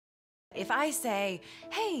If I say,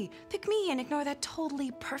 hey, pick me and ignore that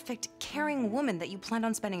totally perfect, caring woman that you planned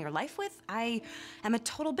on spending your life with, I am a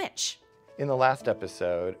total bitch. In the last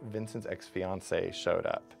episode, Vincent's ex-fiancé showed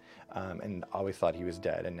up and always thought he was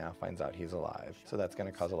dead and now finds out he's alive. So that's going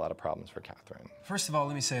to cause a lot of problems for Catherine. First of all,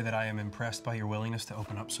 let me say that I am impressed by your willingness to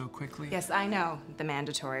open up so quickly. Yes, I know, the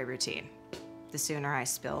mandatory routine. The sooner I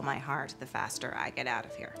spill my heart, the faster I get out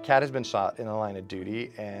of here. Kat has been shot in the line of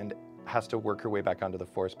duty and has to work her way back onto the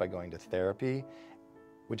force by going to therapy,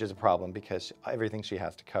 which is a problem because everything she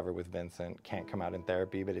has to cover with Vincent can't come out in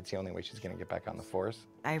therapy, but it's the only way she's going to get back on the force.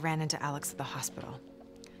 I ran into Alex at the hospital.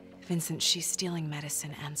 Vincent, she's stealing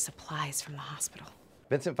medicine and supplies from the hospital.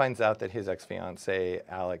 Vincent finds out that his ex-fiancée,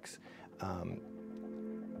 Alex,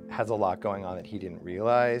 has a lot going on that he didn't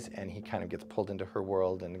realize, and he kind of gets pulled into her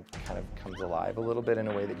world and kind of comes alive a little bit in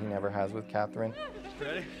a way that he never has with Catherine.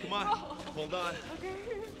 Ready? Come on. Hold on. Okay.